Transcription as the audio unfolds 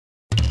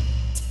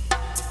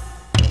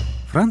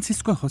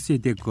Франциско Хосе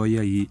де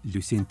Гоя и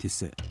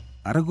Люсентис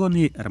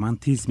Арагоны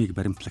романтизмыг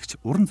баримтлагч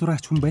уран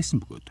зураач хүн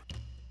байсан бөгөөд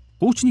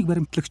хуучныг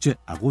баримтлагч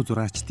агуу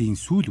зураачдын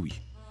сүүл үе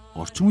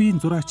орчин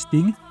үеийн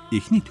зураачдын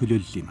эхний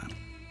төлөөлөл юм.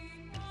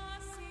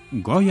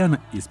 Гоя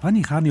нь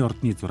Испаний хааны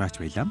ордны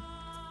зураач байлаа.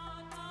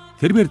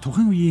 Тэрээр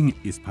тухайн үеийн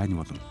Испани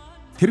болон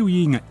тэр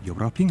үеийн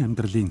Европын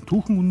амьдралын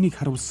түүхэн үннийг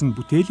харуулсан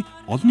бүтээл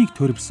олныг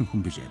төрөвсөн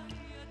хүн билээ.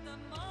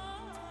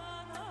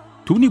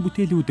 Түүний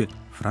бүтээлүүд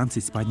Франц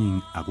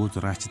Испанийн агуу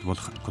зураачд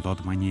болох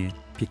Клод Мане,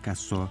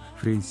 Пикассо,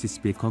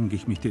 Фрэнсис Бэкон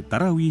гэх мэт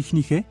дараа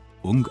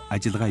үеийнхнийхээ өнгө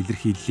ажиллагаа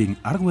илэрхийллийн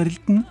арга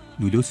барилд нь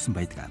нөлөөлсөн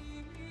байдаг.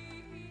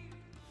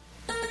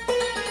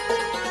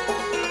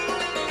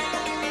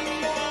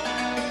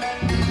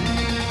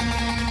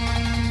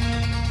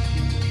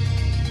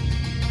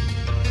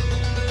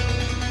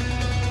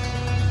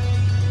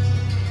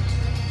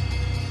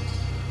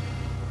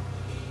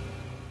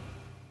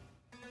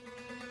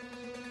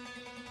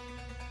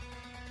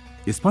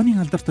 Испанийн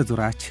алдартай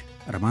зураач,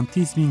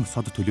 романтизмын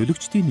сод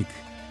төлөөлөгчдийн нэг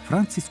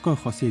Франциско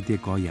Хосе де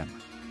Гоя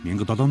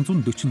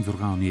 1746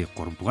 оны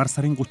 3 дугаар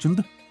сарын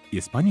 30-нд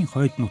Испанийн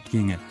хойд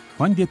нутгийн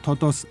Хуан де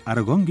Тодос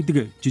Арагон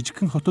гэдэг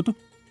жижигхэн хотод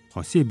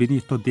Хосе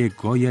Бенито де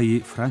Гоя и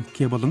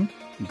Франке болон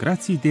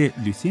Граци де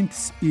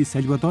Люсентис и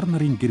Сальвадор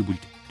нарын гэр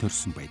бүлд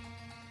төрсөн байв.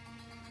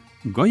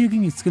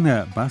 Гоягийн эцэг нь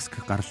Баск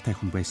гаралтай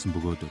хүн байсан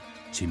бөгөөд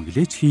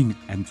чимгэлээч хийн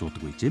амьд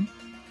зуудаг байжээ.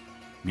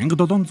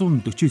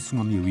 1749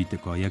 оны үед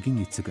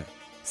Гоягийн эцэг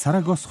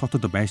Сарагос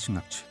хотод байшин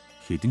авч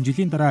хэдэн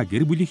жилийн дараа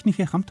гэр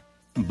бүлийнхнийхээ хамт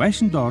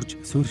байшинд орж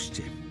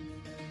суурьшжээ.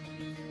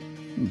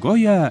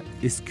 Гоя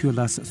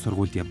Эскюлас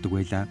сургуульд явдаг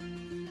байлаа.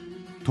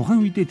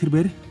 Тухайн үедээ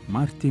тэрээр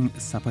Мартин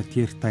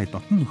Сапатьертай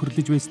дотн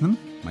нөхөрлөж байсан нь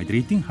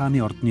Мадридын хааны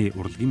ордны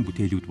урлагийн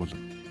бүтээлүүд бол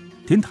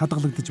тэнд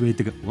хадгалагдаж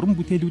байдаг уран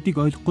бүтээлүүдийг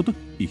ойлгоход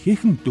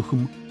ихээхэн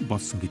дөхөм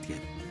болсон гэдгээ.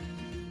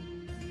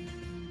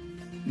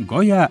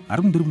 Гоя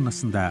 14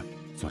 наснда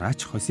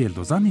зураач Хосе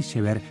Лузаны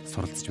шавьяар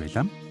суралцж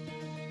байлаа.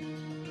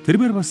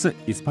 Тэрээр бас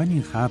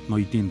Испанийн хаад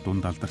ноёдын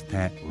дунд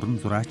алдартай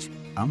уран зураач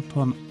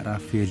Антон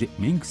Рафаэль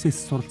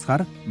Менгсээс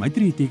суралцахаар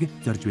Мадридыг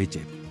зорж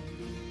байжээ.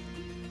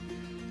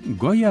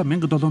 Гоя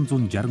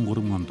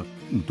 1763 онд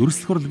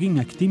дүрслэх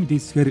урлагийн академи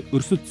дэвсгээр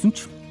өрсөлдсөн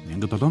ч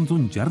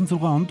 1766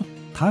 онд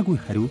таагүй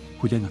хариу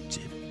хүлээн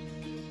авчээ.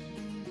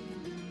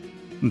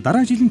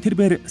 Дараа жилийн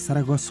тэрээр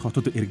Сарагос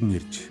хотод иргэн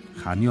ирж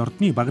хааны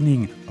ордны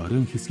багны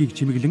оройн хэсгийг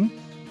чимэглэн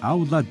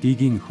Аула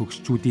Дигийн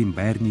хөгшчүүдийн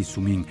байрны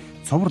сүмийн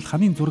цоврал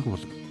ханын зураг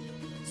бол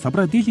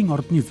Сабрадилийн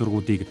ордны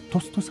зургуудыг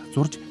тус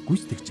зурж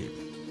гүйцэтгэжээ.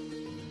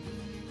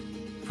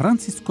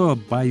 Франциско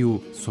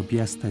Баю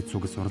Собиастай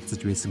цугс оролцож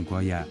байсан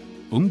Гоя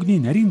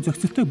өнгөний нарийн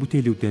зохицолтой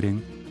бүтээлүүдээр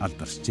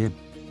алдаршжээ.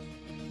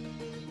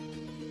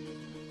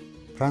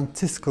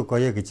 Франциско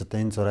Гоя гэж одоо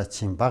энэ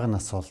зураачийн бага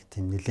нас бол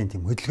тийм нэлээд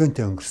тийм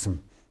хөдөлгөөнтэй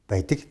өнгөрсөн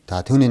байдаг. Та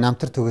түүний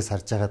намтар төгөөс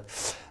харж хагаад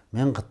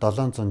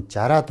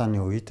 1760-аад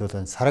оны үед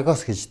бол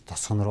Сарагос гэж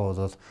тосгон руу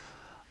бол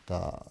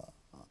одоо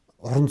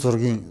уран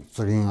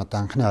зургийн одоо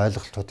анхны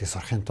ойлголтуудыг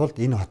сурахын тулд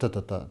энэ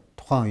хотод одоо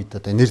тухайн үед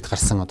одоо нэрд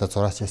гарсан одоо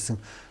зураач байсан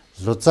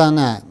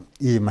Лузана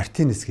и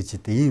Мартинес гэж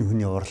одоо ийм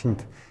хүний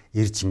уралд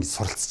ирж ингэж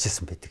суралцж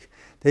байсан байдаг.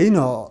 Тэгээ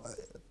энэ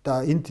одоо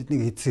энд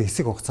нэг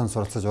хэсэг хугацаанд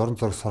суралцаж уран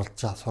зураг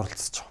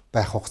суралцж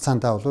байх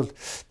хугацаандаа бол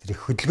тэр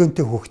их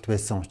хөдөлгөөнтэй хүүхэд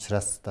байсан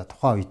учраас одоо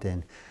тухайн үед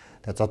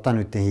энэ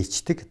зодоонуудын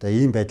хийчдэг. Одоо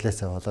ийм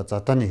байдлаасаа болоод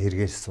зодооны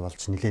хэрэгээс болж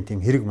нэлээд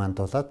тийм хэрэг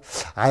мандуулаад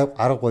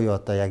арга буюу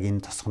одоо яг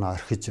энэ тосгоноо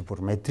орхиж бүр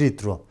Мадрид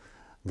руу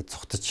ингээд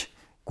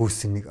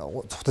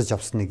цухтаж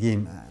явсан нэг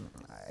ийм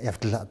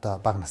явдал одоо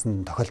бага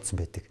наснд тохиолдсон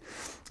байдаг.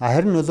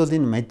 Харин бол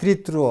энэ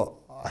Мадрид руу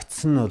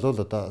очсон нь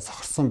бол одоо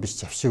сохорсон биш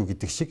завшив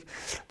гэдэг шиг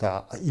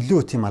одоо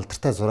илүү тийм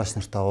алдартай зураач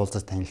нартай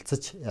уулзаж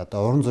танилцаж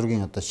одоо уран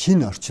зургийн одоо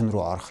шинэ орчин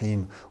руу орох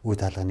ийм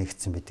үе таалга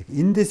нэгдсэн байдаг.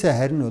 Эндээсээ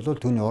харин бол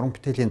түүний уран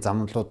бүтээлийн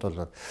замналууд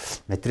бол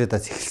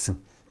Мадридаас эхэлсэн.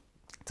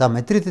 За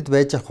Мадридэд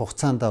байж авах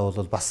хугацаандаа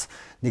бол бас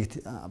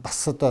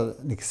одоо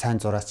нэг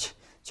сайн зураач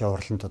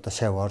уралд одоо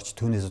шав орж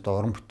түүнээс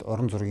одоо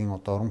уран зургийн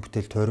одоо уран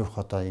бүтээл тойрох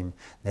одоо ийм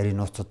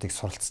нарийн нууцуудыг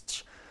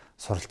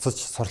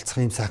суралцах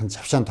ийм сайхан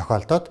завшаан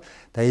тохиолдоод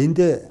тэгээ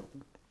эндээ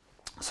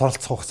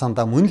суралцах хугацаанд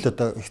мөн л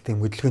одоо их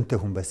тийм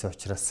хөдөлгөөнтэй хүн байсан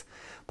учраас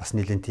бас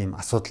нэлээд тийм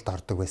асуудалд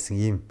ордог байсан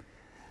ийм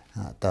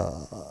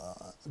одоо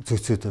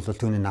зүйцүүд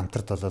бол түүний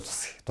намтард бол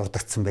бас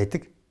дурддагдсан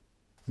байдаг.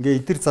 Ингээ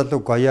эдэр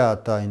залуу Гоя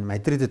одоо энэ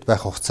Мадридэд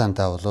байх хугацаанд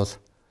бол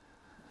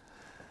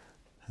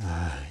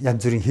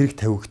янз бүрийн хэрэг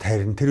тавигт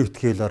харин тэр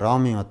үтгээл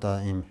Ромын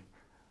одоо ийм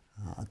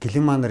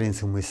Гэлиман нарын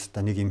сүмээс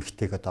одоо нэг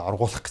эмэгтэйг одоо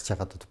оргуулах гэж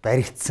байгаад одоо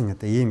баригдсан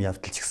одоо ийм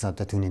явдал ч гэсэн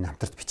одоо түүний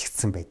намтарт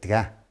бичигдсэн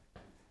байдаг.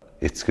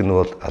 Эцэг нь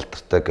бол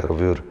алдартай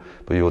гравюр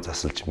буюу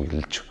засалж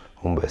мэглэж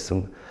хүн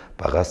байсан.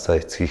 Багаасаа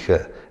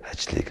эцгийнхээ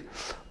ажлыг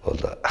бол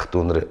ах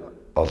дүү нар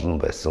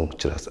олон байсан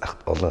учраас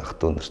олон ах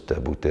дүү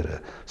нартай бүгдээр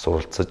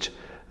суралцаж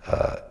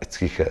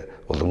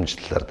эцгийнхээ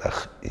уламжлалаар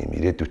даах ийм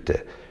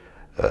ирээдүйтэй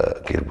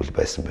гэр бүл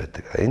байсан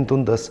байдаг. Энэ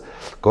дундаас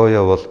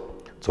Гоя бол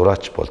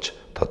зураач болж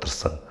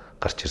тодорсон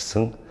гарч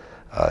ирсэн.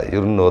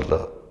 Ер нь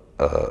бол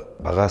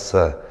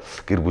багаасаа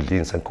гэр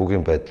бүлийн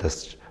санхүүгийн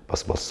байдлаас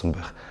бас болсон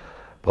байх.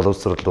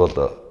 Боловсрол бол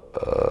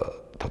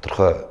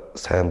тодорхой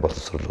сайн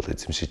боловсрол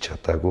эзэмшиж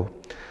чадаагүй.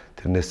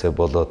 Тэрнээсээ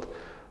болоод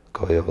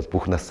Goya бол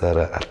бүх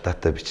насаараа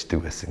алдаатай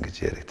бичдэг байсан гэж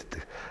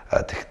яригддаг.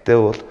 Тэгэхдээ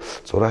бол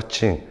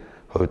зураачийн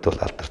хувьд бол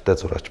алдартай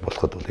зураач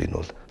болоход бол энэ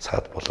бол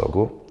саад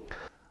болоогүй.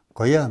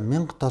 Goya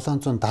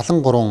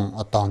 1773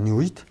 оны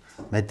үед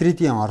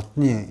Мадридын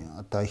ордны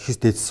эхэс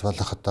дээдэс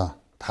болох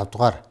 5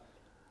 дугаар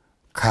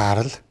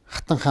Карл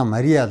хатан хаан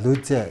Мария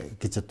Луйза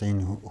гэж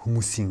энэ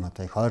хүмүүсийн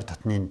их ойр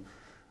дотны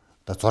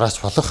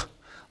зураач болох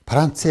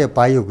Францэ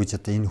Баяо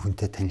гэж энэ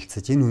хүнтэй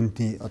танилцаж, энэ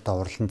хүнний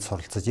уралданд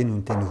суралцаж, энэ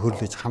хүнтэй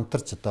нөхөрлөж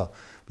хамтарч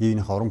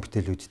биеийнхээ уран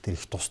бүтээлүүд дээр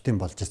их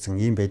тусдын болж ирсэн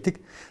юм байдаг.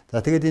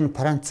 За тэгээд энэ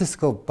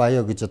Франциско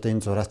Баяо гэж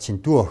энэ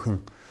зураачийн дүү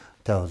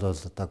охинтой бол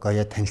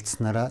Goya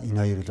танилцсанараа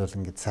энэ хоёр бол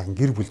ингээд сайхан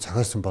гэр бүл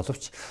зохиосон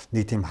боловч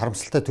нэг тийм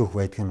харамсалтай түүх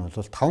байдаг нь бол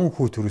 5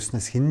 хүү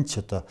төрөснөөс хэн ч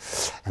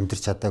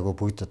амьдрч чадаагүй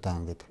бүгд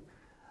ингээд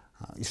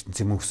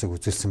ертөнцийн мөнхсөг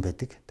үзүүлсэн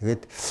байдаг.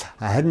 Тэгээд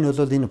харин бол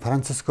энэ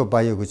Франциско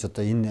Баяо гэж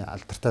энэ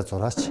алдартай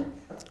зураач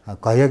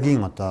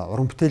Goya-гийн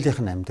уран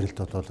бүтээлийнх нь амьдралд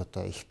бол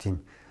их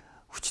тийм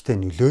хүчтэй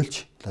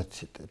нөлөөлж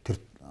тэр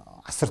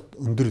асар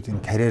өндөр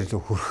энэ карьер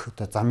руу хүрэх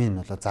замыг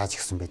нь зааж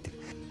гисэн байдаг.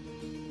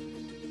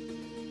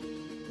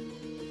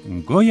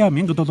 Goya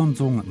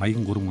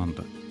 1783 онд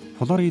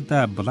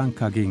Флорида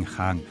Бланкагийн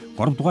хаан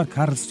 3 дугаар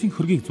Карлсын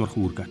хөргийг зурх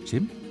үүрэг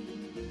авчим.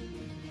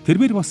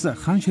 Тэрээр бас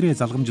хаан ширээ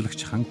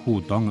залгамжлагч хан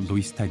хүү Дон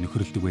Луистай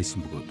нөхөрлөдөг байсан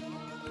бөгөөд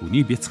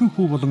түүний бяцхан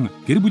хүү болон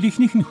гэр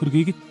бүлийнхнийх нь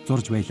хөргийг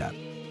зурж байлаа.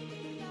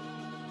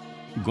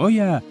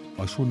 Goya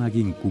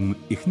Ошунагийн гүн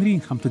эхнэрийн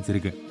хамт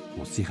зэрэг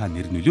улсынхаа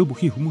нэр нөлөө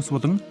бүхий хүмүүс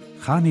болон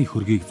хааны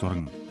хөргийг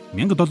зуран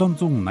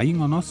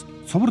 1780 оноос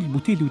цуврал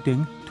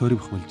бүтээлүүдэн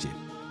тойрвох болжээ.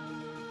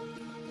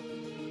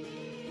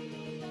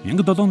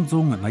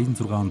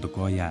 1786 онд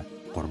Goya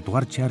 3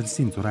 дугаар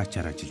Чарльзын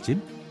зураачаар ажиллаж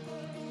байна.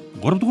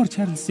 3 дугаар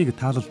Чарльзыг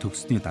таалал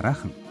төгссөний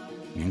дараахан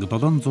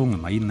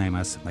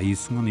 1788-аас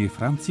 89 оны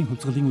Францын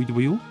хувьцгалын үед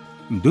буюу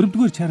 4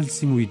 дугаар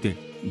Чарльзын үед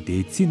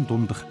дээдсийн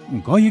дундах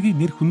Goya-гийн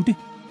нэр хүнд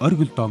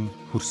оргил дон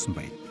хүрсэн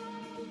байна.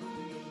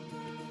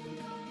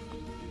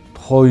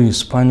 Тухайн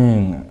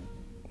Испанийн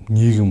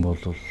нийгэм бол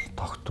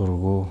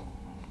тогтворгүй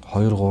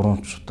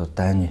 2-3 ч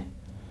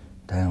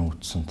дайн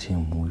үтсэн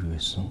тийм үе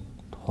байсан.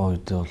 Тухайн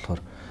үедээ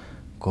болохоор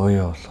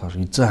Goya болохоор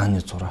эзэн хааны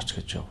зураач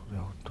гэж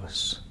явагддаг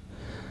байсан.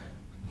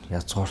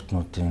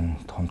 Язгууртнуудын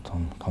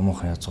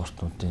томоохон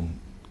язгууртнуудын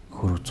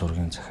хөрөг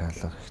зургийн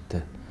захиалга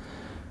ихтэй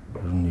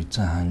ер нь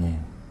эзэн хааны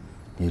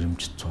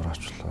нэрэмжит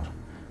зураач болохоор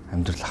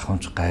амьдрал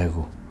ахуйч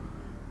гайгүй.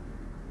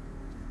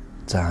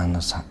 Эзэн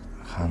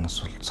хаанаас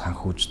бол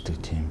санхүүждэг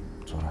тийм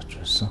зураач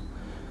байсан.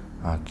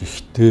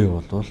 Гэхдээ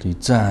бол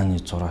эзэн хааны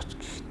зураач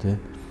гэхдээ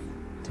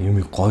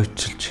тиймийг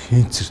гойчилж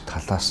хэнцэр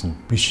талаас нь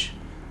биш.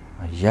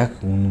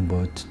 Яг үнэн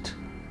бодит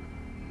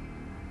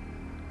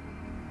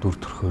дүр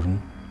төрхөөр нь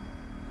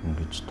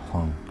ингэж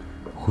тухайн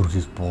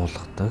хөргийг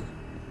буулгадаг.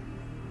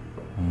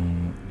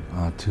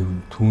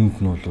 Түүнд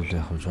нь бол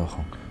яг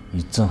жоохон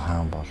эзэн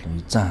хаан болон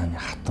эзэн хааны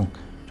хатан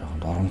жоохон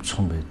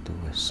доромжхон байдаг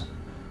байсан.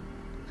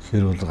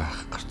 Тэгэхээр бол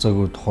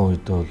гарцаагүй тухайн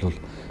үедээ бол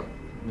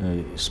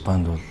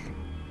Испанд бол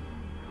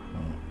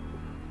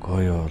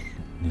Goya бол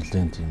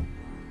нэлээд тийм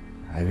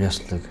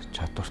авьяаслаг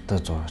чадвартай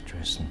зураач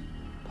байсан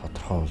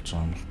тодорхой болж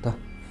байгаа юм л да.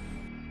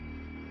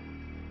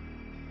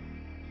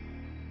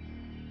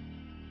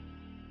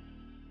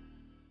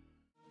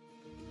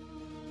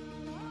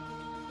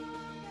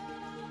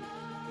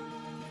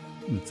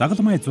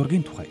 Загалмай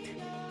зургийн тухайд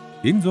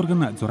энэ зураг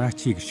нь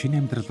зураачийг шинэ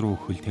амьдрал руу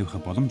хөл тавих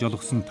боломж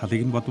олгосон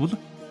талыг нь бодвол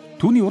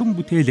түүний уран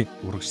бүтээл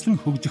урагшлан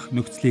хөгжих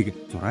нөхцөлийг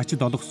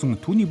зураачид олгосон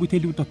түүний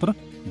бүтээлүүд дотор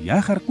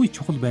яахааргүй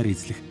чухал байр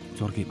эзлэх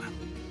зураг юм.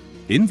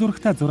 Энэ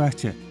зурагтаа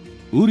зураач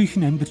өөрийнх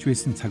нь амьдарч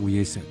байсан цаг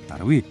үеэс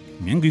даруй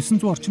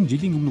 1900 орчим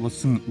жилийн өмнө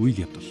болсон үйл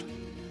явдал.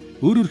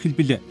 Өөрөөр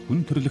хэлбэл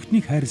хүн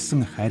төрлөختнийг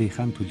хайрлсан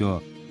хайрынхаа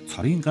төлөө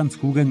цорын ганц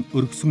хүүгэн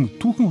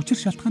өргөсөн түүхэн учир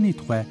шалтгааны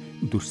тухай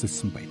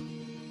дүрсэлсэн байна.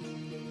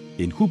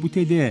 Энэхүү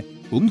бүтээлээ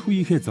өмнөх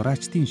үеийнхээ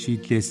зураачдын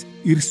шийдлээс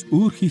эрс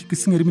өөр хийх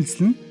гэсэн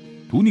эрмэлзэл нь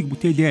түүнийг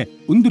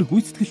бүтээлээ өндөр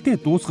гүйцэтгэлтэй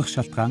дуусгах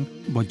шалтгаан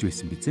болж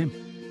байсан биз.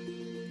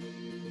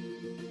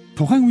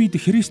 Тухайн үед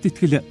Христ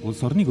итгэл улс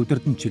орныг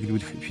удирдан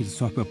чиглүүлэх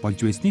философи болж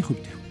байсны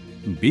хувьд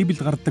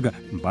Библиэд гардаг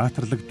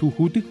баатарлаг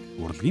түүхүүд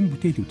урлагийн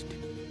бүтээлүүдд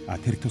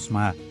тэр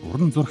тусмаа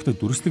уран зурагт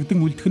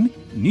дүрслэгдэн үлдэх нь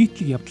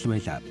нийтлэг явдал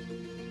байлаа.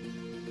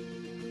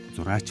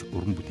 Зураач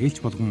уран бүтээлч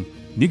болгон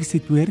нэг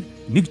сэдвээр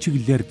нэг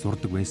чиглэлээр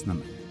зурдаг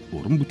байсан нь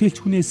уран бүтээлч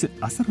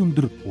хүнээс асар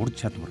өндөр ур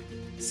чадвар,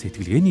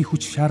 сэтгэлгээний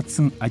хүч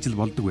шаардсан ажил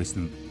болдог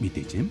байсан нь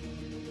мэдээж юм.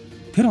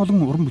 Тэр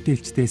олон уран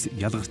бүтээлчдээс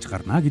ялгарч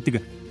гарна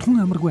гэдэг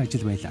тун амаргүй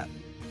ажил байлаа.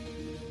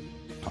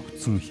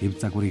 Тогтсон хэв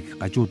загварыг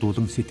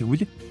гажуудуулан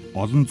сэтгвэл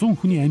олон зуун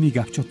хүний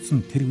амийг авч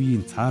утсан тэр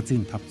үеийн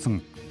цаазын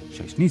тавцсан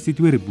шашны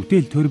сэдвээр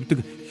бүтээл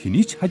төрөвдөг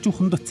хэний ч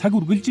хажууханд цаг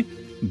үргэлж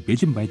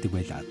бэлэн байдаг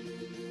байлаа.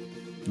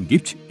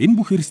 Гэвч энэ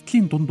бүх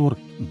эрсдлийн дундуур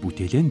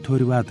бүтээлэн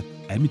төрваад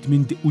амьд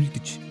мэнд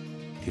үлдэж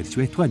тэрч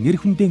байтугай нэр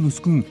хүндээ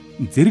өсгөн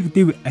зэрэг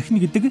дэв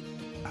ахин гэдэг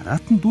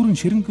араатан дүүрэн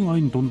ширэнгэн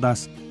ойн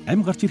дундаас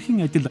ам гарч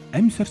ирэхин адил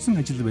ам сорьсон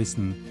ажил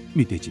байсан нь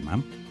мэдээж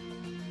юм.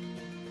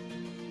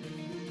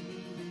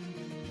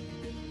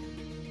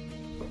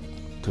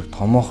 тэр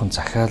томоохон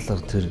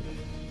захиалга тэр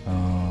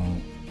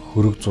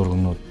хөрөг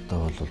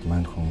зургнуудаа бол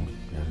мань хүн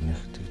яг нэг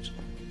тэгж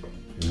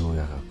юу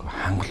яагаагүй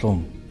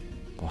хангалуун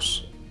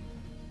бус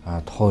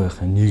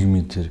тухайхын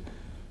нийгмийн тэр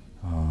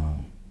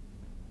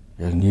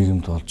яг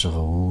нийгэмд болж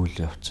байгаа үйл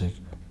явцыг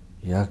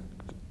яг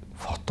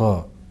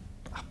фото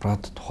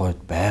аппарат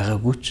тухайд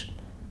байгаагүй ч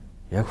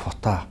яг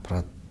фото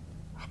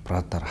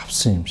аппаратаар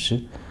авсан юм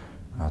шиг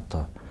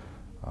одоо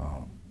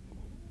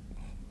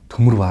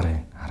төмөр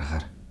барын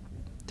аргаар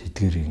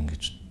тэдгэрийг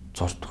ингэж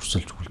зурж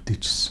төрсөлж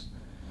үлдээчихсэн.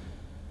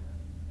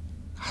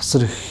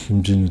 Хасар их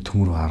хэмжээний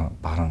төмөр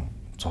баран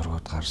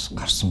зургууд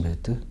гарсан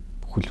байдаг.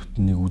 Бүхэл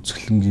бүтнийг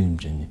үзэсгэлэнгийн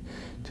хэмжээний.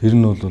 Тэр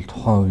нь бол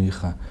тухайн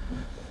үеийнхаа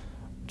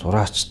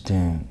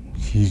зураачдын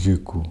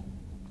хийгээгүй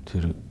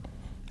тэр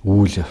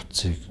үйл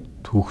явцыг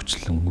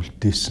түүхчлэн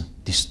үлдээсэн.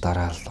 Дис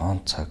дараал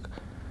он цаг.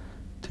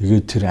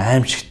 Тэгээд тэр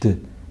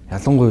аимшигтэй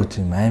ялангуяа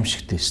тийм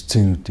аимшигтэй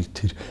сценүүдийг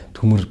тэр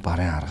төмөр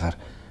барын аргаар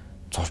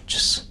зурж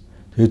ирсэн.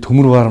 Тэгээд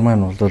төмөр бар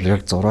маань бол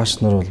яг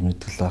зураач нар бол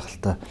мэдгэл байх л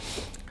та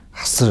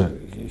хасар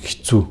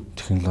хэцүү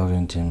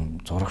технологийн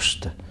тийм зураг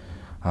штэ.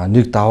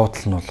 Нэг давуу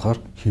тал нь болохоор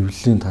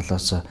хэвлэлийн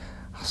талаас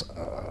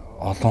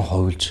олон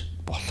ховлж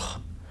болох.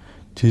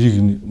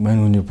 Тэрийг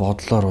мань хүний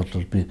бодлоор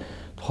бол би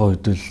тухайн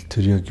үед л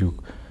тэр яг юу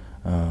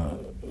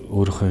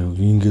өөрийнхөө юу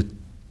ингээд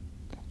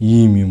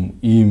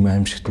ийм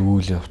аимшигтай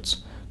үйл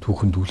явц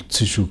түүхэнд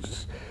үлдсэн шүү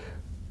гэх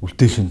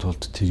үлдээхийн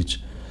тулд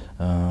тэгж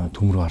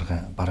төмөр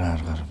барын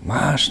аргаар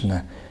маш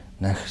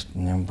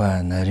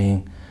нямба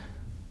нарийн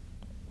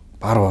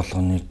бар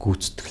болгоныг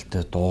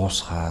гүйцэтгэлтэй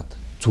дуусгаад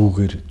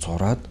зүүгээр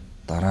зураад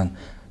дараа нь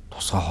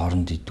тусгай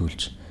хооронд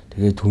идүүлж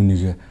тэгээд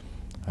түүнийг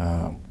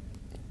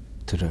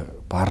тэр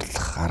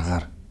барлах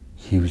аргаар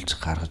хивэлж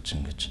гаргаж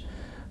ингэж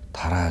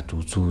тараад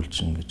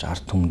үзүүлж ингэж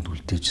ард түмэнд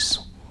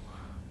үлдээжсэн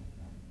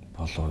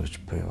болоо гэж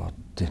би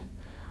боддیں۔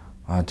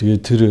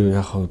 Тэгээд тэр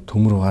яг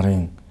төмөр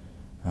барын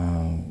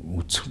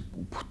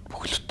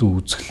бүхэлдээ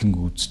үзэсгэлэнг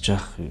үзэж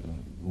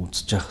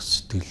явах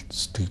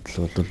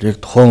сэтгэл бол яг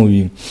тухайн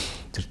үеийн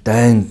тэр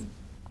дайн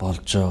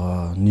болж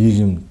байгаа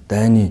нийгэм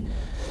дайны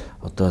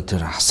одоо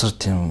тэр асар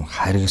тийм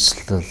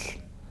харгислал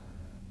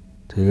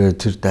тэгээ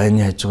тэр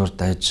дайны хажуугаар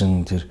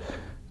дайжин тэр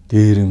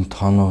дээрэм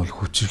тоноол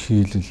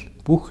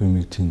хүчирхийлэл бүх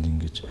юмыг тэнд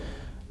ингэж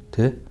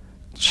тэ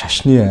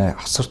шашны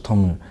асар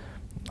том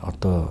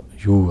одоо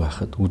юу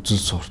байхад үзэл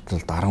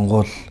суртал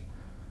дарангуул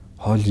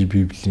хооли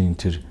библийн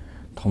тэр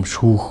том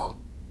шүүх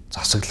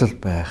засаглал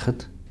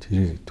байхад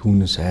тэрийг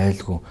түүнээс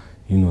айлгүй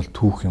энэ бол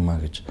түүх юм а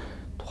гэж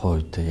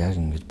тухайн үед яг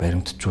ингэж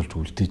баримтжуулж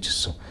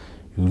үлдээжсэн.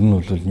 Ер нь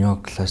бол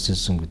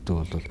неоклассицизм гэдэг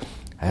бол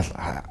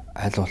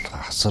аль болох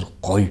асар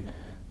гоё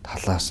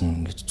талаас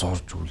нь ингэж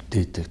зурж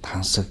үлдээдэг,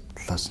 тансаг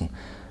талаас нь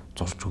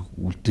зурж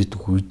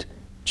үлдээдэг үед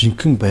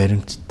жинхэнэ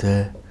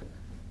баримттай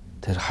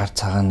тэр хар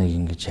цагааныг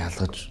ингэж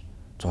ялгаж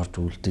зурж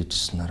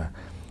үлдээжсэнээр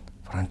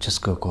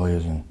Франческо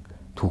Гоягийн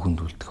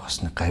түүхэнд үлдэх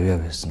бас нэг гавьяа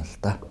байсан л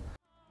да.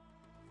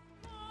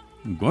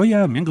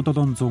 Goya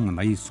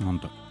 1789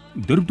 онд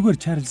 4-р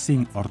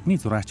Чарльзын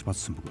ордны зураач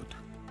болсон бөгөөд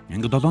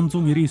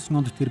 1799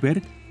 онд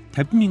тэрээр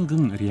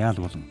 50,000 реал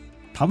болон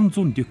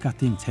 500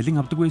 дюкатын цалин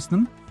авдаг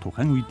байсан нь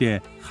тухайн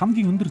үедээ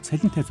хамгийн өндөр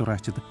цалинтай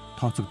зураачид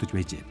тооцогдож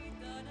байжээ.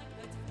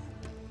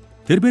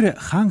 Тэрээр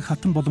хаан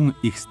хатан болон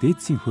их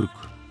стэйцийн хөрөг,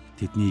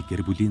 тэдний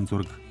гэр бүлийн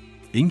зураг,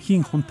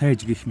 энхийн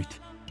хунтайж гэх мэт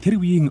тэр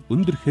үеийн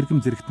өндөр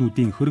хэрэгэм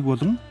зэрэгтнүүдийн хөрөг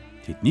болон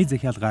тэдний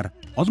захиалгаар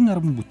олон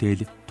арван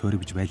бүтээл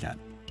туурвж байлаа.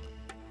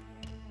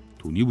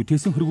 Түүний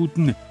бүтээсэн хөргүүд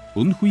нь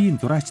өмнөх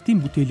үеийн зураачдын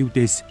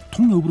бүтээлүүдээс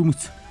тун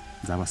өвөрмөц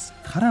завас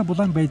хараа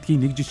булаан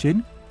байдгийн нэг жишээ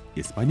нь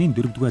Испанийн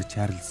 4-р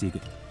Чарльзыг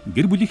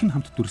гэр бүлийнх нь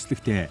хамт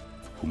дүрслэхдээ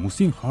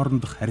хүмүүсийн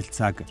хоорондох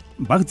харилцааг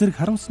баг зэрэг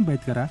харуулсан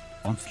байдгаараа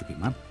онцлог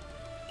юм аа.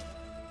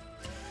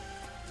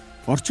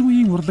 Орчин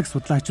үеийн урлаг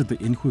судлаачид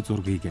энэхүү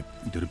зургийг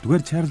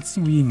 4-р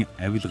Чарльзын үеийн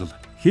авилгал,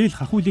 хээл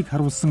хахуулыг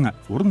харуулсан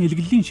уран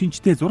илгэллийн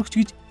шинжтэй зурагч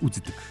гэж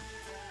үздэг.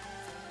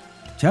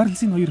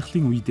 Чарльзын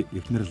уярхлын үед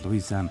эхнэр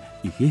Луиза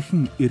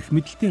ихээхэн эрх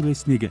мэдэлтэй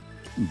байсныг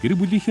гэр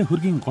бүлийнхээ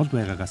хөргийн гол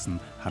байгаагаас нь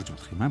харж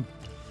болох юм аа.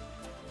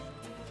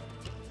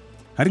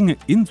 Харин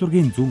энэ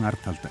зургийн зүүн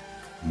ард талд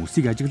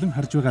хүмүүсийг ажиглан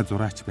харж байгаа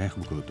зураач байх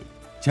бөгөөд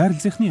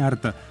Чарльзийнхны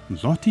ард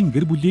Лотын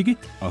гэр бүлийг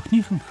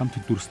охиныханд хамт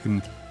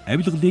дүрслэн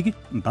авилгалыг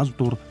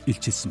далдуур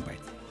илчилсэн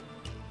байна.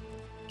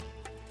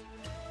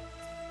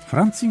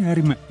 Францын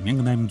арим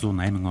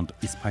 1808 онд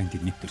Испанид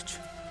нэвтэрч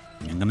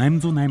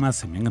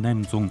 1808-аас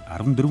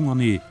 1814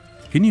 оны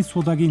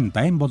Пенинсулагийн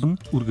дайн болон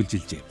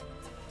үргэлжилжээ.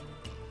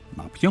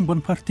 Наполеон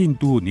Бонапартийн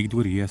дүү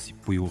 1-р Йосип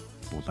буюу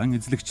булан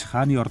эзлэгч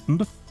хааны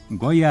ордонд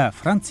Goya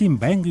Францын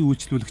байнгын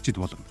үйлчлүүлэгчд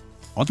болон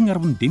олон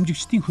арван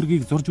дэмжигчдийн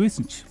хөргийг зурж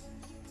байсан ч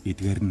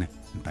эдгээр нь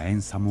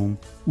дайн самуун,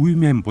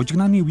 үемэн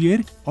бужигнааны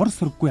үеэр ор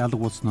сурггүй алга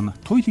болсон нь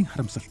туйлын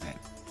харамсалтай.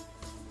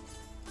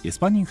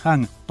 Испанийн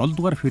хаан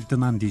 7-р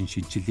Фердинандын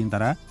шинчиллийн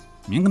дараа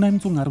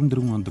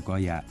 1814 онд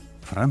Goya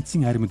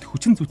Францын аримд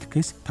хүчин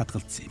зүтгэхээс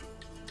татгалзсан юм.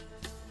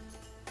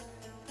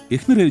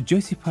 Эхнэр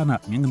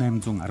Жозефана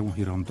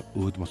 1812 онд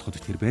өөд болоход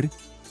тэрээр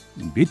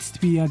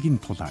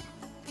Бэдствиягийн тулаан,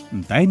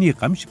 дайны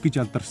гамшиг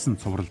гэж алдарсан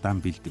цувралдаан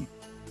бэлдэн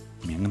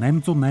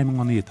 1808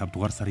 оны 5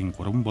 дугаар сарын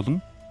 3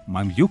 болон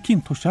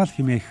Мамлюкийн тушаал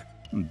хэмээх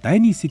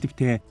дайны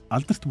сэдвтэй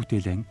алдарт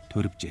бүтээлэн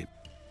төрөвжээ.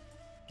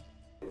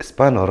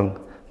 Испани орон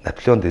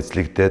Наполеонд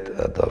эзлэгдээд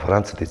одоо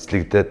Францад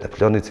эзлэгдээд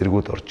Наполеоны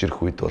цэргүүд орж ирэх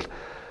үед бол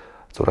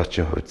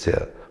зураачийн хувьд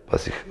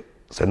бас их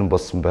сонирн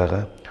болсон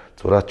байгаа.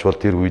 Зураач бол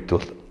тэр үед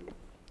бол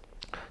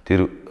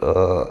тэр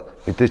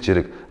мэдээч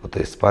хэрэг одоо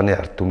Испани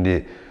ард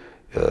түмний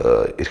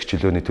эрх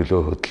чөлөөний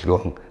төлөө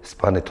хөдөлгөөн,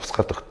 Испани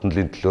тусгай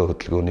тогтнолын төлөө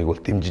хөдөлгөөнийг бол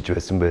дэмжиж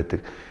байсан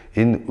байдаг.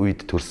 Энэ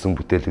үед төрсэн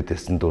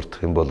бүтээлүүдээс нь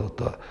дурдах юм бол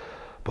одоо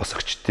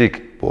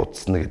босгочдыг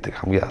буудсна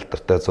гэдэг хамгийн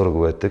алдартай зураг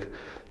байдаг.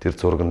 Тэр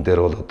зурган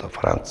дээр бол одоо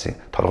Францын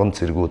торгон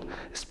цэргүүд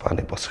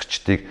Испани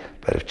босгочдыг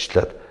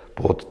баривчлаад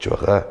буудаж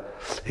байгаа,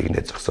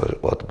 игнээ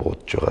зогсоод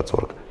буудаж байгаа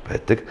зураг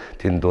байдаг.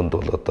 Тэн дунд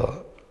бол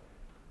одоо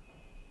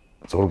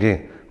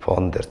зургийн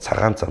фон дээр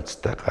цагаан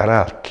цамцтай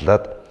гараа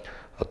алтлаад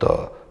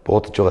одоо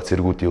буудаж байгаа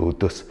цэргүүдийн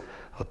өдөөс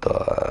одоо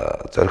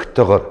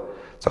зоригтойгоор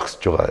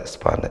зогсож байгаа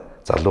Испани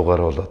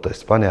залуугаар бол одоо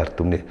Испани ард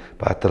түмний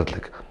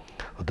баатарлаг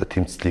одоо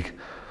тэмцлийг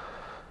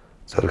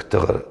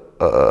зоригтойгоор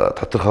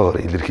тодорхойгоор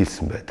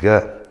илэрхийлсэн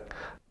байдаг.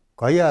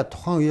 Гоя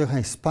тухайн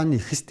үеийнхэн Испани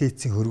эхэс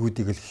дээдсийн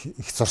хөргүүдийг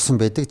их зурсан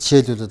байдаг.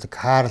 Жишээлбэл одоо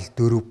Карл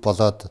 4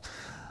 болоод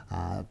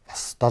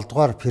бас 7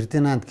 дугаар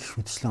Фердинанд гэх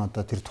мэтчлэн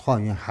одоо тэр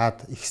тухайн үеийн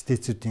хаад эхэс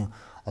дээдсүүдийн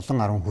олон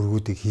 10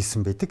 хөргүүдийг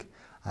хийсэн байдаг.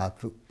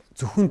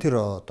 Зөвхөн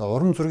тэр одоо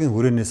уран зургийн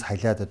хүрээнээс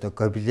хайлаад одоо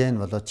гобелен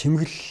болоод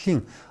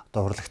чимэглэлийн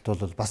одоо урлагт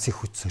бол бас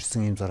их хүч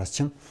сорьсон юм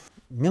зураачин.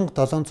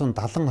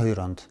 1772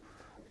 онд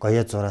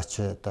Гоя зураач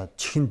одоо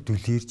чихэнд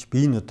дүлэрж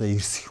би энэ одоо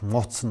эрсэх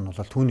мууцсан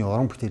бол түүний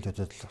уран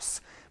бүтээлүүдэд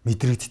бас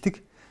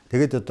мэдрэгддэг.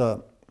 Тэгээд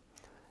одоо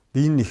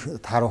би энэ их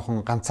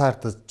тааруухан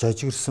ганцаардаж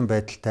жожигэрсэн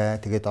байдалтай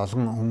тэгээд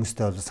олон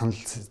хүмүүстэй бол санал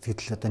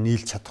сэтгэл одоо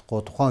нийлж чадахгүй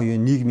тухайн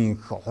үеийн нийгмийн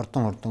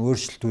хурдан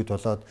өөрчлөлтүүд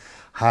болоод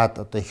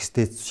хаад одоо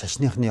ихсдээ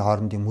шашныхны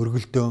хоорондын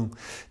мөргөлдөөн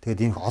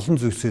тэгээд энэ олон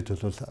зүйлсүүд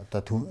бол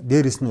одоо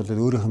дээрэс нь бол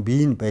өөрийнх нь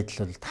биеийн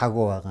байдал бол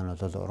таагүй байгаа нь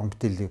бол уран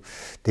бүтээл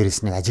дээрэс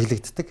нь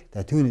ажиглагддаг.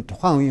 Тэгээд түүний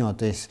тухайн үеийн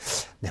одоо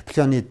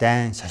Наполеоны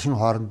дайн шашин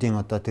хоорондын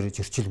одоо тэр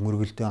зөрчил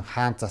мөргөлдөөн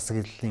хаан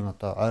засаглалын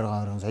одоо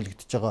ойрон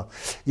солигдож байгаа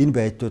энэ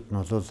байдлууд нь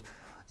бол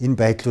энэ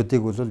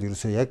байдлуудыг бол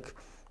ерөөсөө яг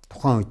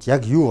тухайн үед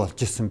яг юу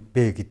болж исэн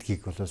бэ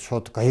гэдгийг бол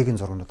шууд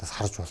Гоягийн зургуудаас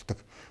харж болдог.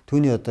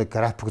 Түүний одоо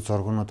график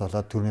зургууд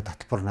болоод түүний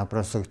таталбар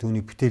набрасаг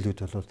түүний бүтээлүүд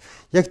бол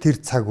яг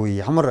тэр цаг үе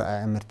ямар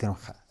амар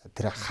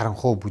тэр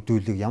харанхуй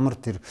бүдүүлэг ямар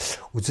тэр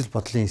үзэл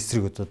бодлын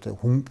эсрэг одоо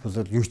хүн бол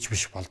юу ч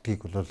биш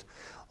болдгийг бол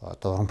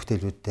одоо уран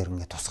бүтээлүүд дээр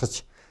ингээд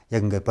тусгаж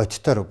яг ингээд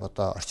бодтоор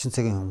одоо орчин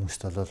цагийн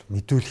хүмүүст бол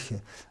мэдүүлэх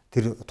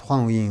тэр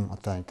тухайн үеийн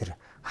одоо тэр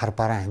хар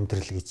бараан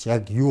амьдрал гэж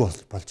яг юу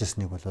болж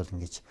ирснийг бол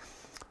ингээд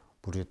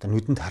бүр одоо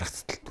нүдэнд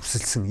харагдтал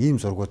дүрсэлсэн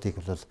ийм зургуудыг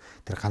бол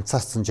тэр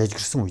ганцаардсан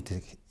жажигэрсэн үед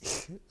их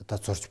одоо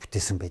зурж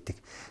бүтээсэн байдаг.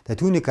 Тэгээ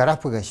түүний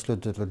график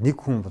ажлууд бол нэг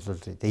хүн бол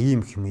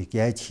ийм хэмийг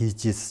яаж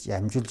хийж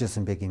амжуулж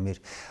байсан бэ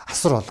гэмээр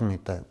асар олон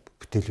одоо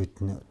бүтээлүүд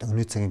нь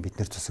өнөө цагийн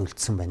биднэр тус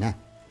үлдсэн байна.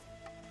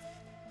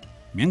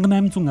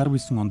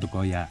 1819 онд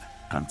Гоя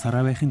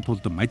ганцаараа байхын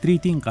тулд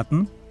Мадридын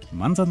гадна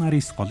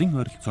Манзанарис голын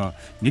ойролцоо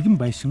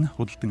нэгэн байшин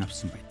худалдан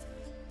авсан байна.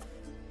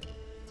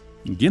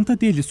 Гента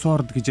дель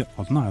Сорд гэж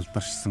олноо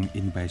алдаршсан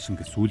энэ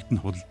байшинг сүүлд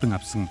нь худалдан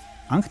авсан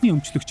анхны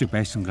өмчлөгч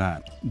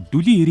байшингаа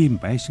Дүлийн эрийн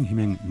байшин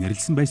хэмээн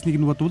нэрлсэн байсныг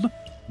нь бодвол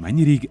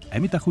манерийг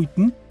амьд ах үед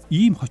нь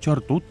ийм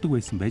хочоор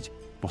дууддаг байсан байж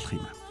болох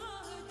юм.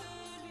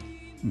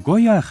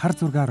 Гоя хар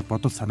зургаар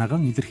бодол санаагаа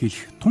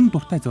илэрхийлэх тун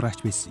дуртай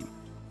зураач байсан юм.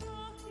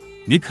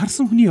 Нэг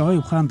харсан хүний ой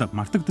ухаанд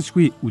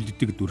мартагдашгүй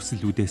үлддэг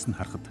дүрслүүдээс нь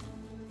харахад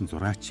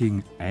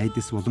зураачийн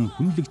айдас болон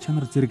хүнлэг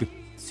чанар зэрэг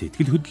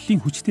сэтгэл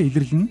хөдлөлийн хүчтэй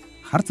илэрлэл нь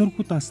хар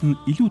зургуудаас нь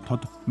илүү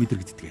тод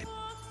мэдрэгддэг.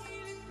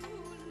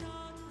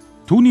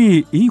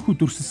 Түүний ийхүү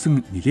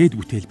дүрсэлсэн нилээд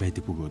бүтээл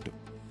байдаг бөгөөд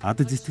ад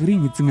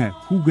зэтгэрийн эзэн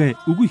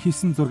хүүгээ үгүй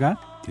хийсэн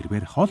зураг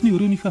тэрээр хоолны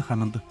өрөөнийхөө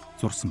хананд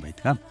зурсан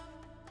байдаг.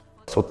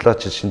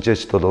 Судлаач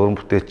шинжээчд бол уран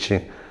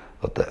бүтээлчийн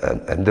одоо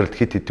амьдралд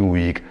хит хитэн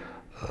үеийг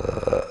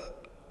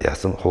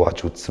яасан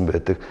хувааж үзсэн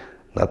байдаг.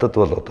 Надад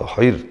бол одоо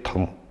хоёр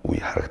том үе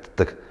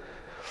харагддаг.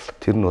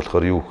 Тэр нь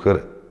болохоор юу гэхээр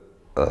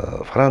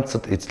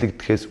Францад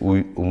эзлэгдэхээс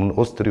өмнө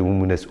улс төрийн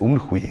өмнөөс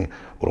өмнөх үеийн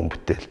уран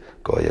бүтээл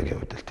Гоягийн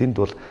хувьд л тэнд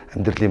бол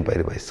амьдралын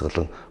баяр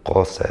баясгалан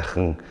гоо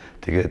сайхан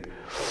тэгээд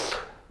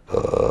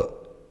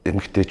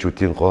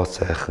эмэгтэйчүүдийн гоо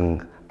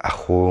сайхан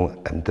ахуй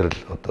амьдрал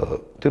одоо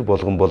тэр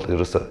болгон бол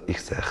ерөөсөө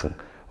их сайхан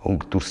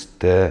өнгө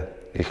дүрстэй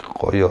их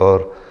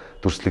гоёор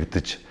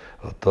дүрслэгдэж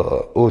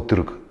одоо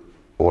өөдрөг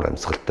уур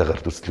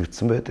амьсгалтайгаар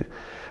дүрслэгдсэн байдаг.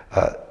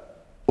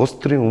 Улс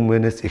төрийн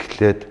өмнөөс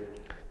эхлээд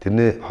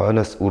тэрний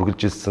хойноос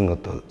үргэлжилсэн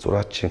одоо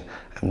зураачийн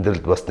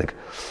амьдралд бас нэг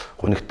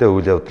гонигтай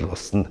үйл явдал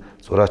болсон.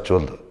 Зураач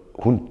бол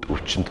хүнд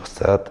өвчин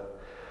тусаад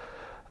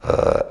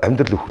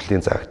амьдрал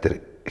өхөрлийн зааг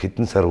дээр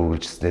хэдэн сар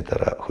үргэлжилсний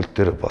дараа хөл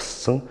дээр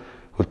боссон.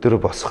 Хөл дээр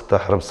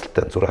босохдоо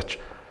харамсалтай зураач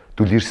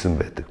дүлэрсэн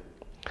байдаг.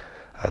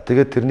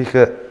 Тэгээд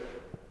тэрнийхээ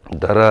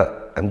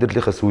дараа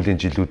амьдралынхаа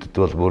сүүлийн жилүүдэд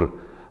бол бүр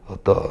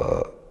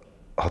одоо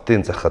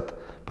хотын захад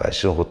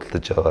байшин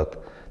худалдаж аваад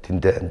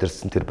тэндээ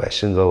амьдарсан тэр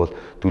байшингаа бол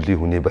дүлийн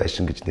хүний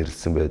байшин гэж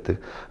нэрлсэн байдаг.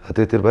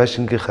 Тэгээд тэр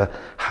байшингийнхаа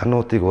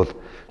хануудыг бол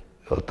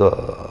одоо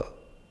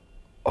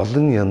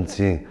олон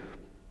янзын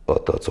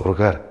одоо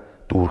зургаар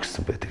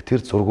дүүргэсэн байдаг.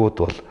 Тэр зургууд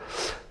бол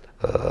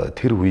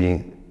тэр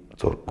үеийн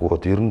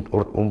зургууд ер нь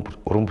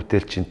уран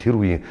бүтээлчийн тэр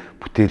үеийн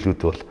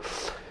бүтээлүүд бол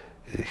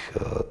их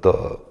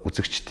одоо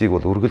үзэгчдийг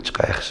бол үргэлж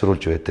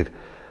гайхшруулж байдаг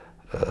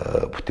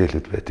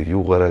бүтээлүүд байдаг.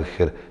 Юугаараа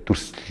гэхээр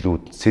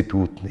дүрслэлүүд,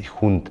 сэдвүүд нь их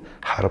хүнд,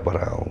 хар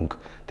бараан өнгө.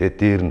 Тэгээд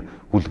дээр нь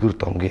үлгэр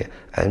домгийн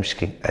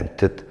аимшигын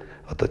амьтад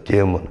одоо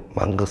демон,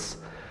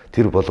 мангас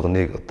тэр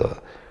болгоныг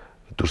одоо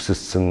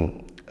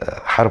дүрсэлсэн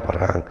хар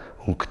бараан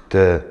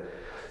өнгөтэй.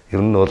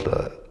 Ер нь бол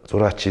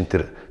зураачийн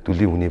тэр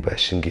дүлийн хүний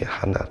байшингийн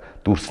ханаар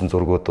дүүрсэн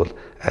зургууд бол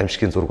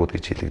аимшигын зургууд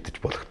гэж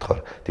хэлэгдэж болгохоор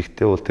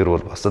тэгтээ бол тэр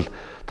бол бас л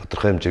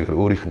тодорхой хэмжээгээр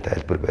өөрийнх нь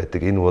тайлбар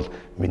байдаг. Энэ бол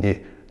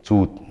миний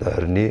зүүд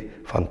нойрны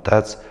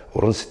фантаз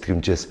уран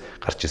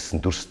сэтгэмжээс гарч ирсэн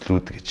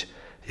дүрслэлүүд гэж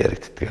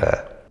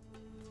яригддаг.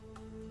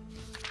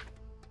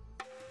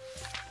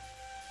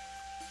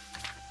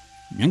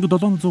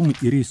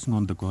 1799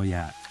 онд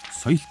Гоя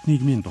соёлт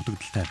нийгмийн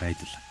дутагдaltaй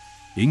байдал,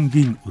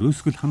 энгийн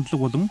өрөөсгөл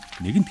хандлага болон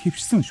нэгэнт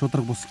хэвшсэн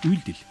шударга бус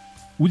үйлдэл,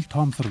 үл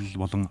тоомсорлол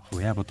болон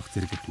хувиа бодох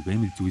зэрэг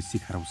түгээмэл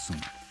зүйлсийг харуулсан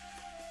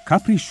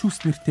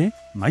Капришус нэртэй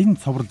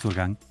 80 цоврал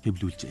зургаан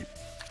хэвлүүлжээ.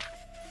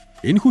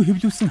 Энэхүү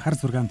хэвлүүлсэн хар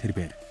зургаан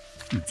тэрбээр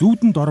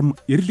зүүдэн дорм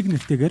эрлэг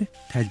нэртэйгээр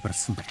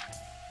тайлбарласан байна.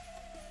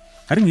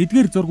 Харин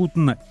эдгээр зургууд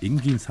нь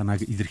энгийн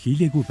санааг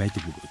илэрхийлээгүй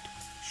байдаг бөгөөд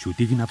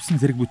шүдийг нь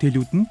авсан зэрэг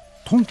бүтээлүүд нь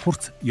тун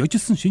хурц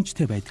ёжилсан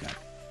шинжтэй байдаг.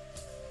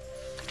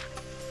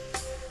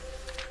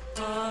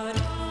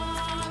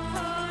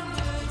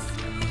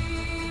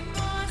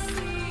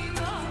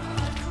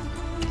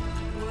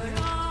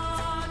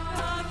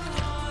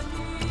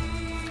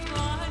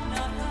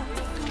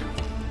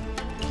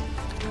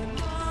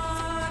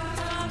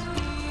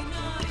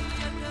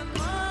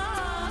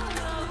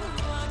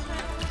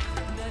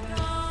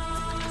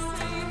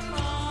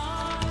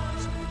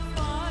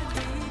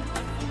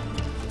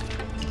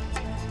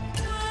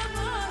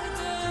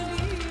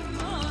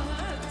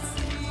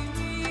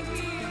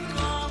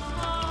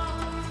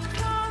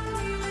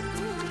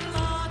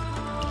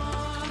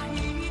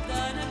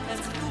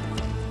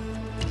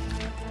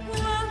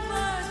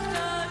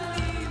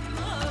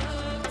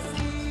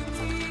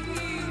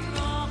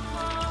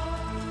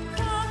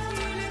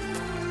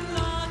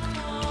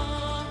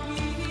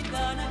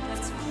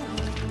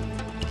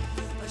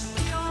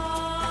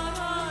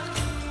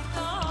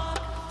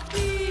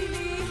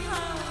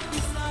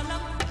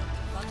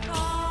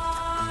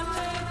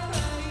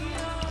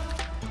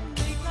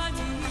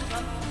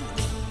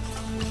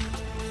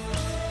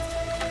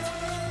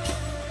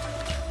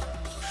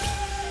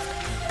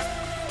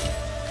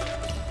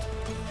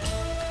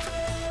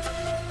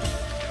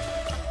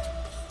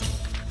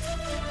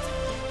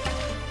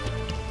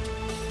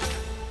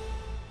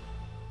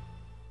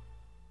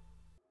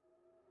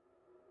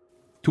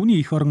 Түүний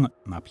эх орон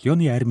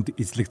Наполеоны аримд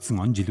эзлэгдсэн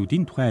он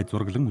жилүүдийн тухай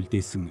зураглан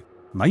үлдээсэн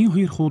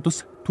 82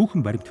 хуудас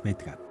түүхэн баримт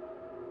байдаг.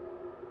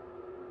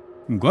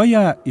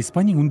 Гоя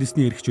Испанийн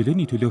үндэсний эрх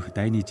чөлөөний төлөөх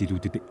дайны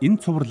жилүүдэд энэ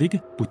цувралыг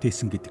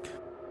бүтээсэн гэдэг.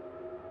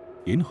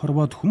 Энэ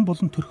хорвоод хүн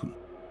болон төрхөн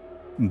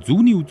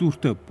зүүнний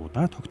үзүүрт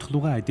будаа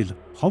тогтхлуугаа адил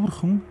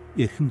ховрхон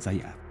эрхэм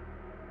заяа.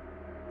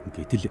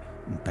 Гэтэл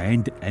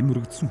дайнд ам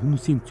өргөдсөн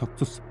хүмүүсийн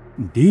цогцос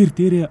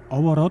дээрээ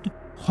овоороод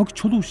хог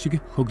чулуу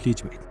шиг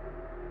хөглөж байна.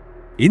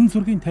 Энэ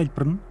зургийн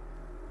тайлбар нь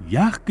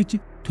яах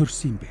гэж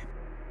төрсөн юм бэ?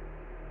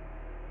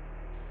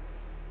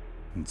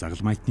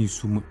 Загалмайтны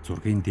сүм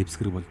зургийн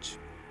дэвсгэр болж,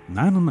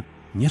 наан нь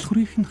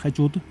нялхурын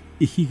хажууд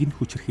эхийг нь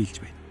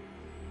хүчрхийлж байна.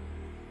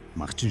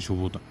 Магчин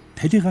шувууд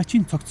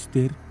талигаачийн цогц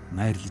дээр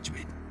найрлаж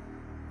байна.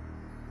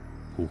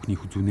 Хүүхний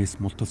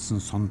хүзүүнээс мулталсан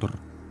сондор,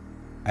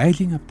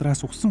 айлын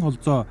авдраас угсан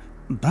олзоо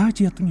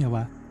дааж ядан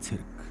яваа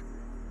цэрэг.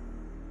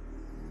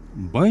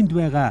 Бойнд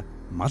байгаа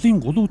малын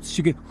гулууц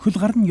шиг хөл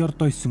гарн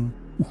ёрдойсон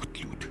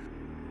үхтлүүд.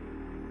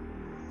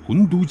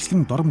 Хүн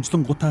дүүжлэн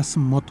доромжлон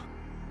гутаасан мод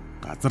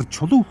газар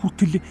чулуу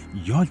хүртэл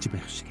яолж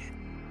байх шиг.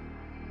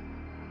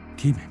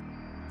 Тийм ээ.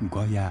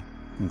 Гоя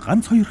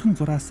ганц хоёрхан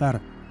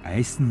зураасаар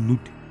айсан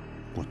нүд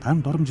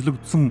гутаан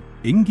доромжлогдсон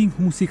энгийн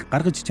хүмүүсийг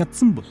гаргаж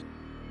чадсан бол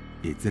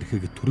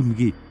эзэрхэг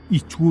түрэмгийн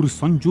ичгүүр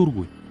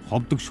сонжуургүй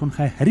ховдог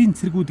шунхай харийн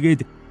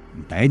цэргүүдгээд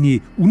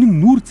дайны үнэн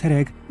нүүр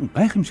царайг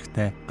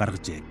гайхамшигтай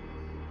гаргажээ.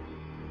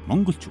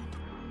 Монголчууд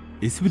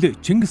эсвэл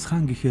Чингис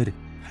хаан гэхээр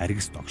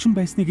харгас догшин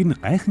байсныг нь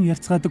гайхан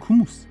ярцгаадаг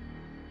хүмүүс.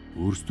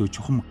 Өөрсдөө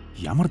чухам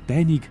ямар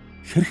дайныг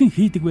хэрхэн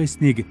хийдэг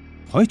байсныг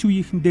хойч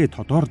үеийнхэндээ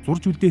тодоор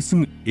зурж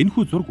үлдээсэн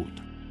энэхүү зургууд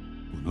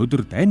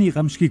өнөөдөр дайны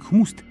гамшигыг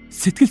хүмүүст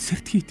сэтгэл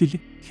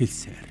сэртхийтэл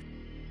хэлсээр.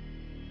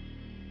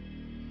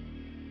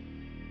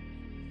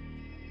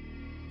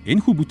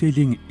 Энэхүү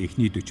бүтээлийн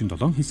эхний 47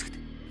 хэсэгт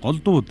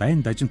голдуу дайн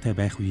дажинтай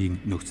байх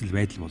үеийн нөхцөл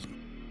байдал болон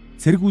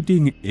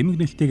цэргүүдийн эмэг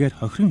нэлтэйгээр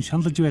хохирон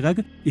шаналж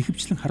байгааг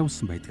ихэвчлэн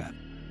харуулсан байдаг.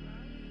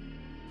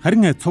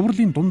 Харин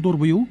цувралын дундуур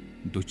буюу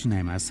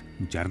 48-аас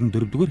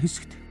 64 дугаар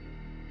хэсэгт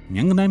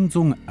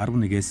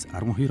 1811-с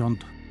 12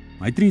 онд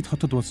Мадрид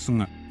хотод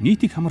болсон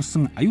нийтийг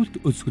хамарсан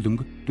аюулт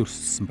өлсгөлөнг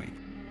дүрсэлсэн байна.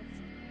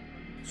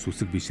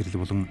 Сүсэг бишрэл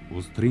болон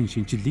улс төрийн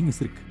шинжиллийн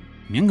эсрэг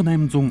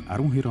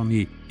 1812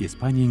 оны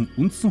Испанийн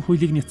үндсэн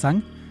хуулийг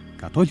няцаан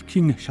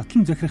католикийн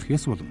шатлан захирах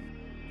ёс болон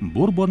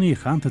Бурбоны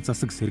хаант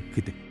засаг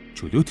сэргэхэд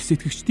чөлөөт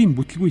сэтгэгчдийн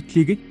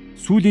бүтлгүйтлийг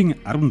сүүлийн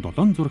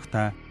 17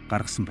 зурагтаа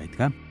гаргасан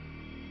байдаг.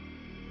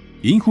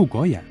 Ийхүү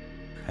Гоя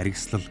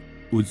харгислал,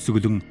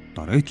 өлсгөлөн,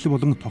 доройтол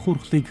болон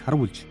тохиурхлыг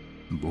харуулж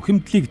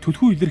бухимдлыг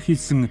түлхүү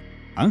илэрхийлсэн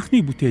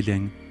анхны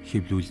бүтээлэн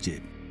хэвлүүлжээ.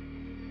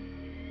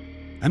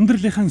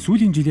 Амьдралынхаа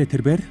сүүлийн жилээ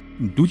тэрбээр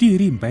дүлийн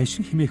эрийн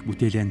байшин хэмээх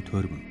бүтээлэн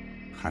тойргон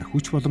хар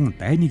хүч болон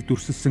дайныг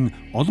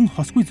дүрсэлсэн олон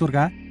хосгүй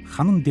зураг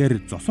ханан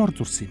дээр зосоор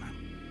зурсан юм.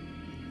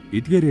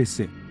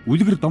 Эдгээрээс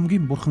үлгэр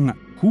домгийн бурхан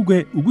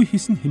хүүгээ үгүй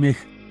хийсэн хэмээх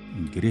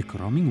грек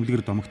ромын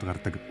үлгэр домогт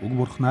гардаг уг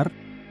бурхнаар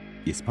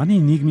Испаний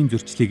нийгмийн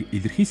зөрчлийг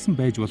илэрхийлсэн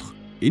байж болох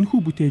энэхүү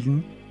бүтээл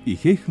нь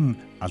ихээхэн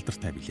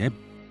алдартай билээ.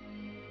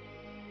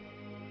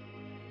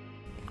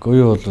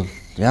 Гоя бол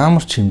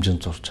ямар ч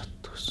хэмжээнд зурж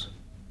чаддаг гэсэн.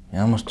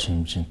 Ямар ч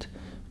хэмжээнд.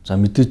 За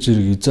мэдээж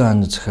зэрэг эзэн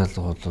хааны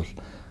захиалга бол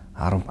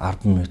 10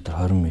 м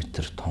 20 м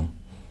том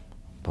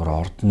бүр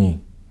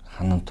ордны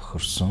ханан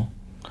тохирсон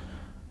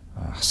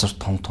асар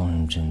том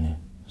хэмжээний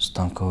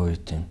станковый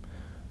тийм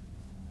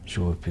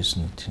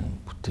живописны тийм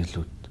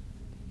бүтээлүүд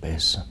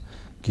байсан.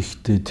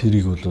 Гэхдээ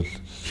тэрийг бол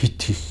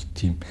хит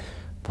тийм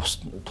бус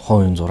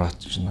тухайн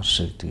зураач нар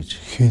шиг тэгж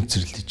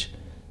хэнцэрлэж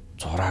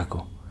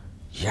зураагүй.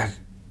 Яг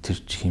тэр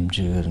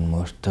хэмжээгээр нь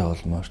морьтой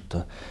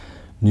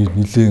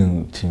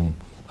нэлээд тийм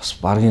бас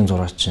баргийн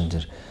зураачийн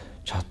тэр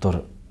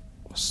чадвар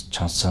бас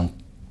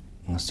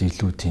чансаанаас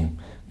илүү тийм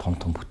том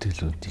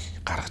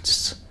бүтээлүүдийг гаргаж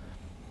ирсэн.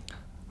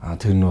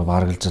 Тэр нөө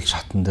баргалзал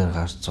шатан дээр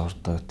гарч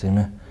зурдаг тийм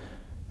ээ.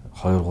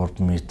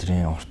 2-3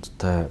 метрийн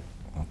урттай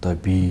одоо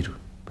биер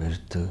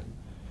барьдаг.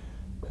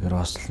 Тэр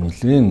бас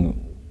нэлээд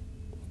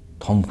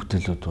том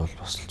бүтээлүүд бол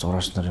бас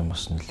зураач нарын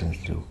бас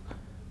нэлээд илүү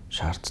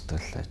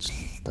шаарддаг ажил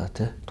да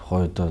тий.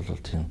 Тухайн үед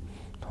бол тийм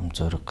том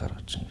зориг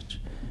гаргаж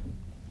ингэж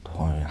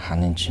тухайн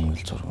ханын чимэл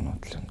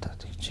зургнууд л юм да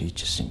тэгж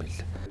хийжсэн юм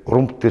билээ.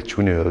 Уран бүтээлч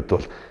хүний хувьд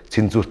бол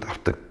цензурт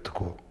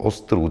автагддаггүй. Улс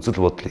төр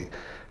үзэл бодлыг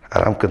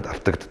рамканд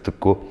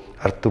автагддаггүй.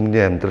 Ард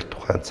түмний амьдрал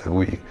тухайн цаг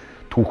үеийг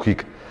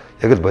түүхийг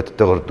яг л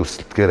бодтойгоор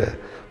дүрсэлдэхээр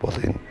бол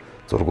энэ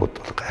зургууд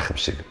бол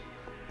гайхамшиг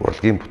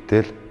урлагийн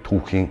бүтээл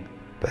түүхийн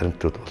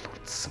баримтууд бол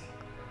үлдсэн.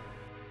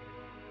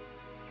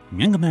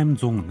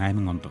 1808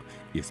 онд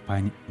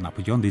Испани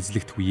Наполеонд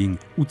эзлэгдэх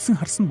үеийн үдсэн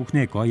харсан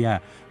бүхнээ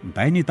Гоя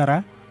дайны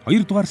дараа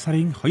 2 дугаар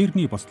сарын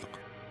 2-ны бослого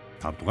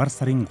 5 дугаар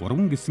сарын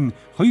 3 гэсэн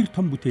 2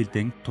 том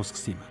бүтээлдэн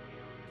тусгасан юм.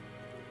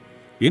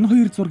 Энэ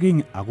хоёр зургийн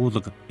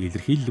агуулга,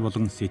 илэрхийлэл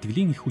болон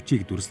сэтгэлийн их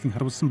хүчийг дүрслэн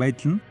харуулсан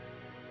байдал нь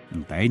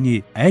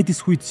дайны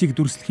айдас хүйтсийг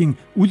дүрслэхийн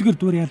үлгэр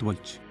дуурайл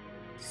болж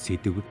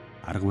сэдв,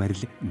 арга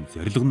барил,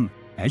 зорилго нь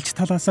альж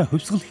талаасаа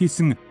хувьсгал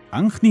хийсэн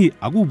анхны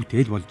агуу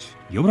бүтээл болж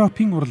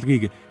Европын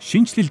урлагийг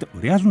шинжлэлд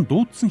уриалан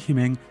дуудсан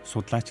хэмээн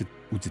судлаачид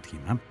үздэг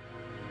юм.